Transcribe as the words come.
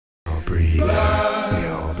breathe air. We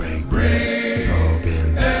all break bread. We've all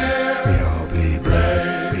been there. We all bleed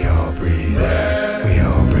blood. We all breathe air. We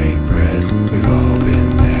all break bread. We've all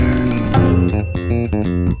been there.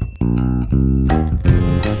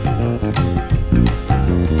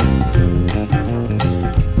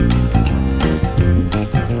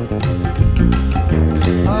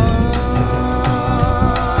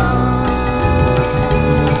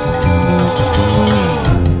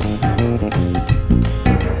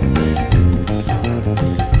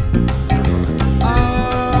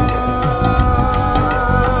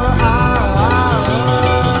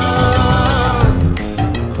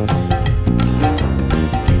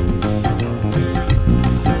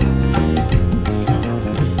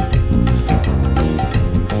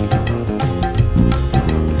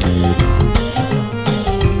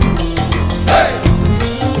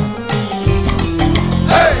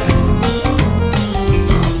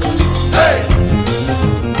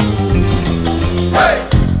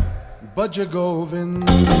 Bhaja Govindam,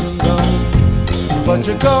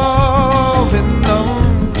 Bhaja Govindam,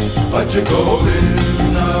 Bhaja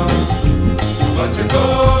Govindam, Bhaja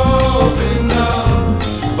Govindam,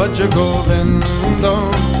 Bhaja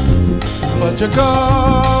Govindam, Bhaja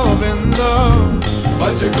Govindam,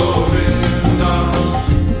 Bhaja Govindam,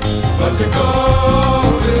 Bhaja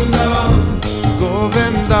Govindam,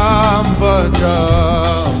 Govindam Bhaja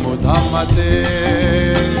Mudhamate.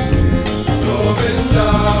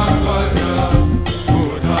 Govindam Bhaja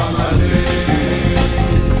Mudhamate.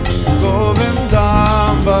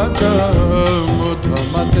 Govindam Bhaja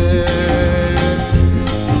Mudhamate.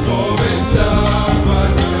 Govindam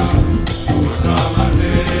Bhaja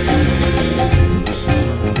Mudhamate.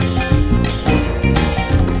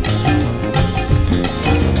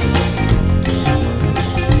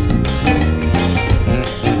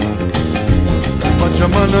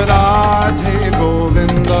 Bhajaman Raadhe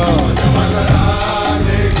Govinda. Bhajaman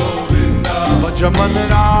Raadhe Govinda. Bhajaman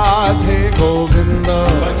Raadhe Govinda.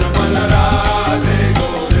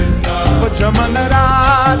 Bhajaman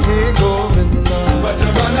Raadhe Govinda.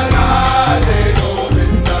 Bhajaman Raadhe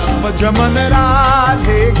Govinda. Bhajaman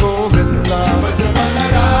Raadhe Govinda. Bhajaman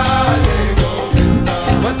Raadhe Govinda.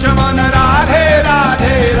 Bhajaman Raadhe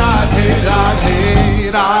Raadhe Raadhe Raadhe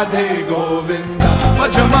Raadhe Govinda.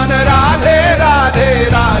 Bhajaman Raadhe Raadhe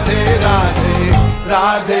Raadhe Raadhe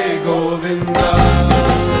Raadhe Govinda.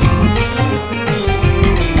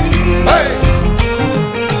 Hey!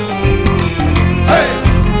 Hey!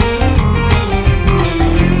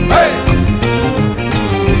 Hey!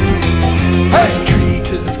 Hey! Tree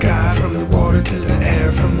to the sky, from the water to the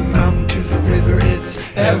air, from the mountain to the river, it's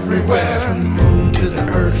everywhere. From the moon to the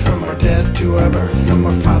earth, from our death to our birth, from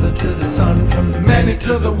our father to the son, from the many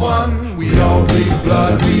to the one. We all bleed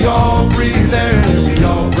blood, we all breathe air, we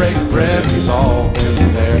all break bread, we've all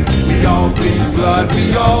been there. We all bleed blood,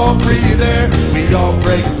 we all breathe air, we all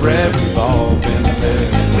break bread, we've all been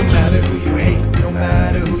there. No matter who you hate, no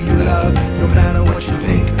matter who you love, no matter what you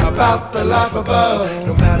think about the life above,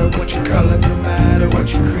 no matter what your color, no matter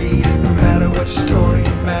what your creed, no matter what your story,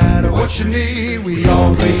 no matter what you need. We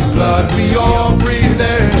all bleed blood, we all breathe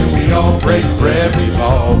air, we all break bread, we've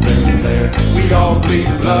all been there. We all bleed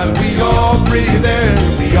blood, we all breathe air,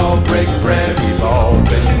 we all break bread, we've all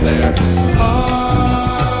been there.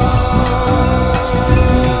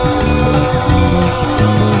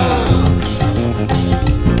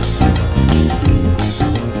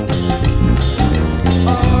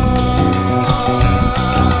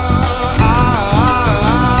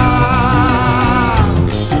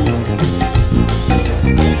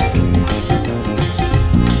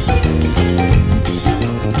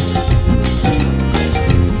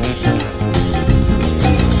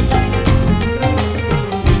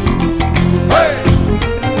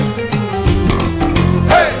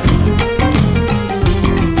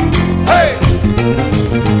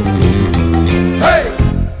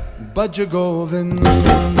 Bhaja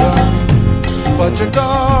Govindam, Bhaja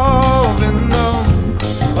Govindam,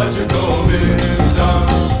 Bhaja Govindam,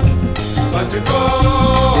 Bhaja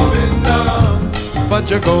Govindam,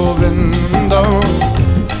 Bhaja Govindam,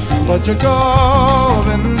 Bhaja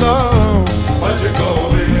Govindam, Bhaja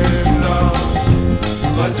Govindam,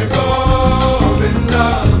 Bhaja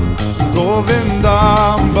Govindam,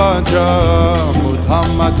 Govindam Bhaja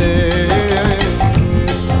Mudhamate.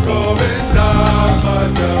 Govindam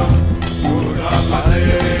Bhaja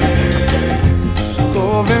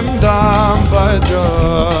Govindam Bhaja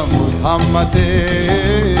Mudhamate.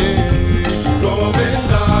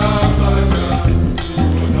 Govindam Bhaja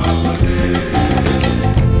Mudhamate.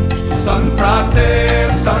 Sanprate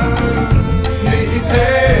Sannihite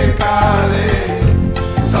Kale,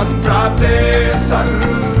 Sanprate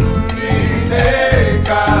Sannihite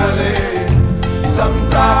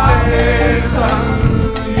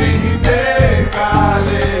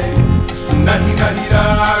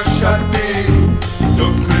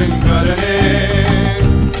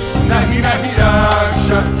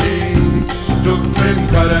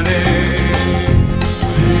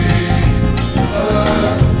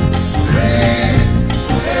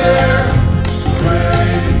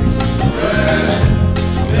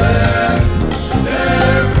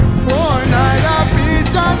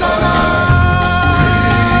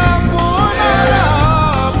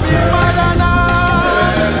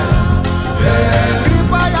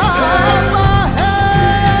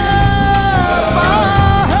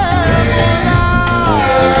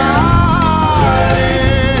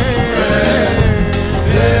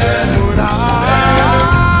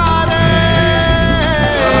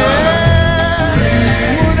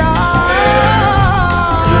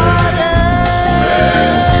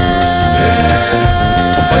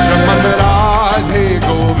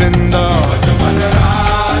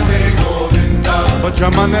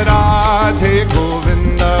Bhajaman Radhe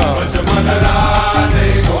Govinda, Bhajaman Radhe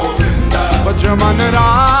Govinda, Bhajaman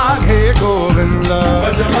Radhe Govinda,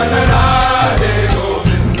 Bhajaman Radhe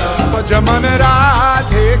Govinda, Bhajaman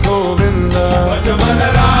Radhe Govinda, Bhajaman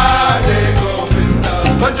Radhe Govinda,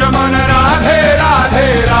 Bhajaman